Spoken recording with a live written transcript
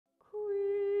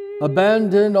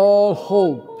Abandon all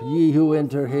hope, ye who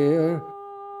enter here.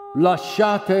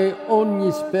 Lasciate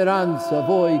ogni speranza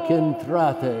voi che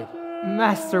entrate.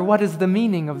 Master, what is the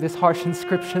meaning of this harsh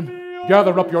inscription?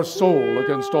 Gather up your soul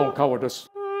against all cowardice.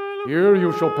 Here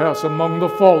you shall pass among the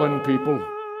fallen people,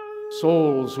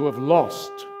 souls who have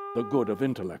lost the good of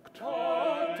intellect.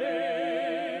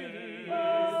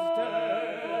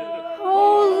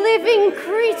 Oh, living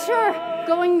creature,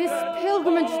 going this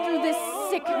pilgrimage through this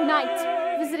sick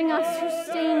night, visiting us who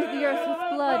stained the earth with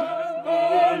blood.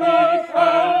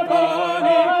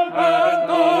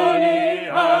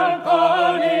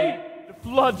 The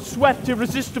flood swept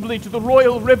irresistibly to the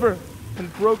royal river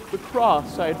and broke the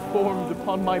cross I had formed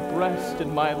upon my breast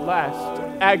in my last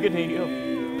agony of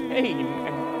pain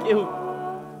and guilt.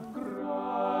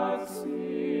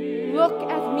 Look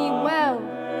at me well.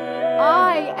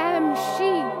 I am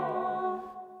she.